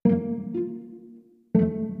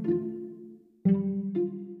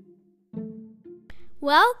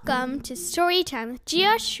Welcome to Storytime with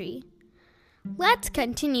Geoshri. Let's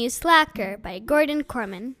continue Slacker by Gordon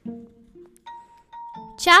Corman.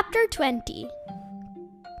 Chapter 20.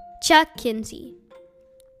 Chuck Kinsey.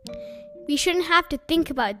 We shouldn't have to think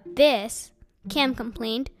about this, Cam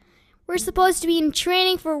complained. We're supposed to be in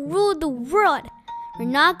training for Rule of the World. We're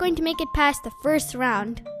not going to make it past the first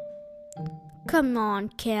round. Come on,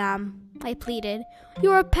 Cam, I pleaded.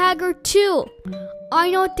 You're a pagger too. I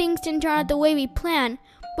know things didn't turn out the way we planned,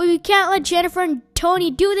 but we can't let Jennifer and Tony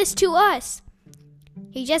do this to us.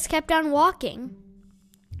 He just kept on walking.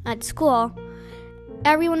 At school,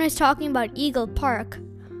 everyone was talking about Eagle Park,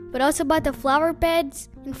 but also about the flower beds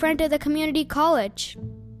in front of the community college.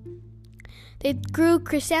 They grew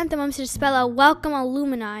chrysanthemums to spell out welcome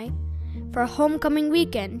alumni for a homecoming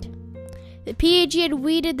weekend. The PAG had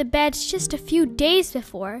weeded the beds just a few days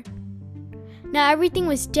before. Now everything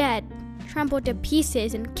was dead, trampled to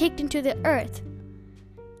pieces and kicked into the earth.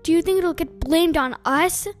 Do you think it'll get blamed on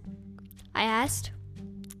us? I asked.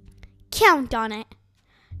 Count on it,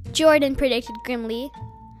 Jordan predicted grimly.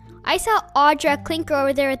 I saw Audra clinker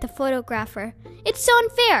over there at the photographer. It's so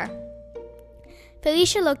unfair.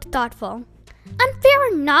 Felicia looked thoughtful. Unfair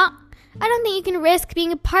or not, I don't think you can risk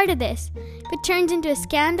being a part of this. If it turns into a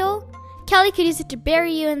scandal, Kelly could use it to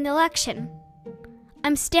bury you in the election.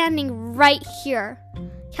 I'm standing right here,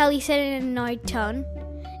 Kelly said in an annoyed tone,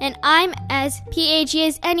 and I'm as PAG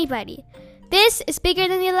as anybody. This is bigger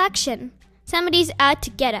than the election. Somebody's out to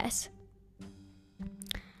get us.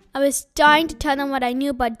 I was dying to tell them what I knew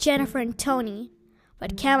about Jennifer and Tony,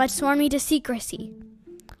 but Cam had sworn me to secrecy.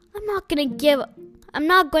 I'm not going to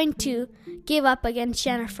give up against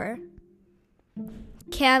Jennifer.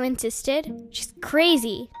 Cam insisted. She's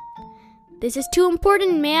crazy. This is too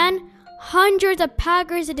important, man. Hundreds of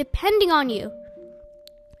paggers are depending on you.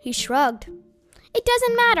 He shrugged. It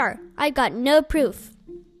doesn't matter. I've got no proof.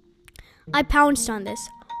 I pounced on this.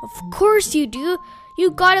 Of course you do.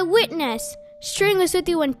 You got a witness. String was with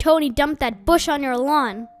you when Tony dumped that bush on your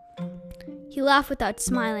lawn. He laughed without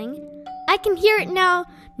smiling. I can hear it now.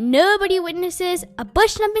 Nobody witnesses a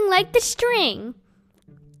bush dumping like the string.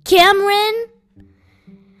 Cameron!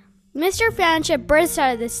 Mr. Francia burst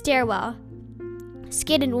out of the stairwell,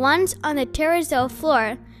 skidded once on the terrazzo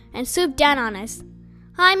floor, and swooped down on us.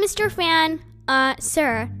 Hi, Mr. Fan.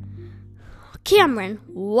 Sir. Cameron,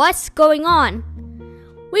 what's going on?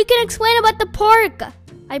 We can explain about the park,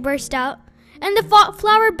 I burst out, and the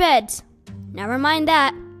flower beds. Never mind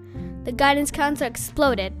that. The guidance counselor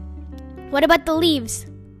exploded. What about the leaves?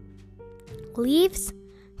 Leaves?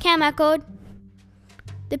 Cam echoed.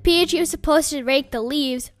 The PhD was supposed to rake the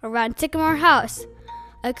leaves around Sycamore House.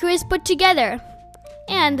 A crew was put together,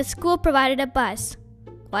 and the school provided a bus.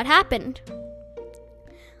 What happened?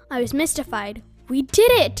 I was mystified. We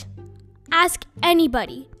did it! Ask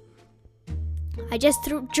anybody. I just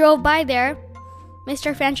drove by there,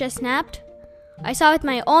 Mr. Francia snapped. I saw with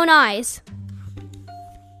my own eyes.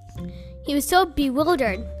 He was so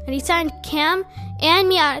bewildered that he signed Cam and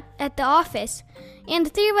me out at the office, and the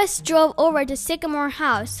three of us drove over to Sycamore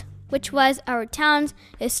House, which was our town's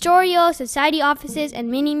historical society offices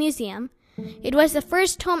and mini museum. It was the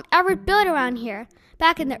first home ever built around here,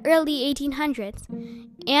 back in the early 1800s,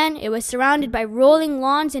 and it was surrounded by rolling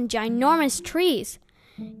lawns and ginormous trees.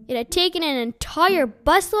 It had taken an entire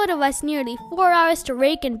busload of us nearly 4 hours to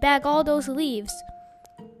rake and bag all those leaves.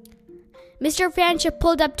 Mr. Francia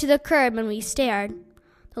pulled up to the curb and we stared.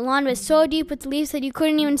 The lawn was so deep with leaves that you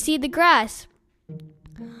couldn't even see the grass.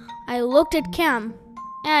 I looked at Cam,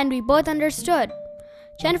 and we both understood.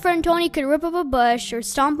 Jennifer and Tony could rip up a bush or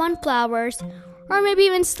stomp on flowers, or maybe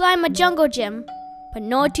even slime a jungle gym. But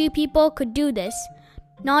no two people could do this,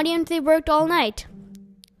 not even if they worked all night.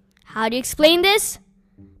 How do you explain this?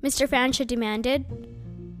 Mr. Francia demanded.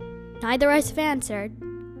 Neither of us answered.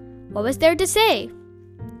 What was there to say?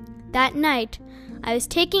 That night, I was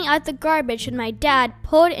taking out the garbage when my dad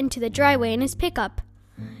pulled into the driveway in his pickup.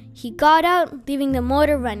 He got out, leaving the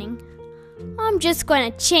motor running. I'm just going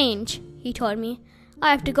to change, he told me.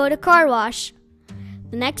 I have to go to car wash.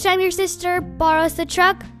 The next time your sister borrows the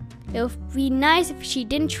truck, it would be nice if she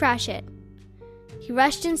didn't trash it. He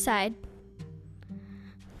rushed inside.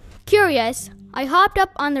 Curious, I hopped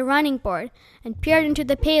up on the running board and peered into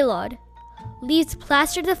the payload. Leaves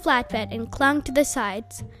plastered the flatbed and clung to the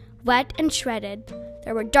sides, wet and shredded.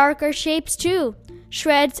 There were darker shapes too,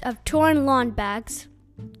 shreds of torn lawn bags.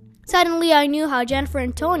 Suddenly I knew how Jennifer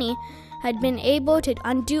and Tony had been able to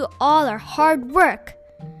undo all our hard work.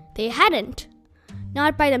 They hadn't.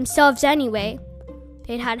 Not by themselves anyway.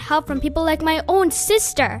 They'd had help from people like my own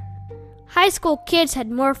sister. High school kids had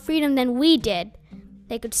more freedom than we did.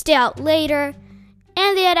 They could stay out later,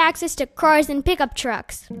 and they had access to cars and pickup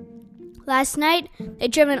trucks. Last night,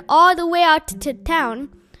 they'd driven all the way out to the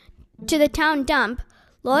town dump,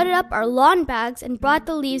 loaded up our lawn bags, and brought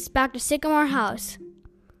the leaves back to Sycamore House.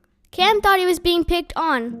 Cam thought he was being picked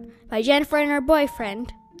on by Jennifer and her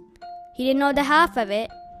boyfriend. He didn't know the half of it.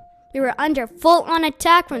 We were under full-on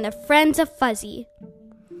attack from the friends of Fuzzy.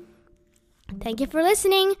 Thank you for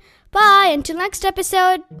listening. Bye. Until next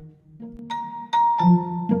episode.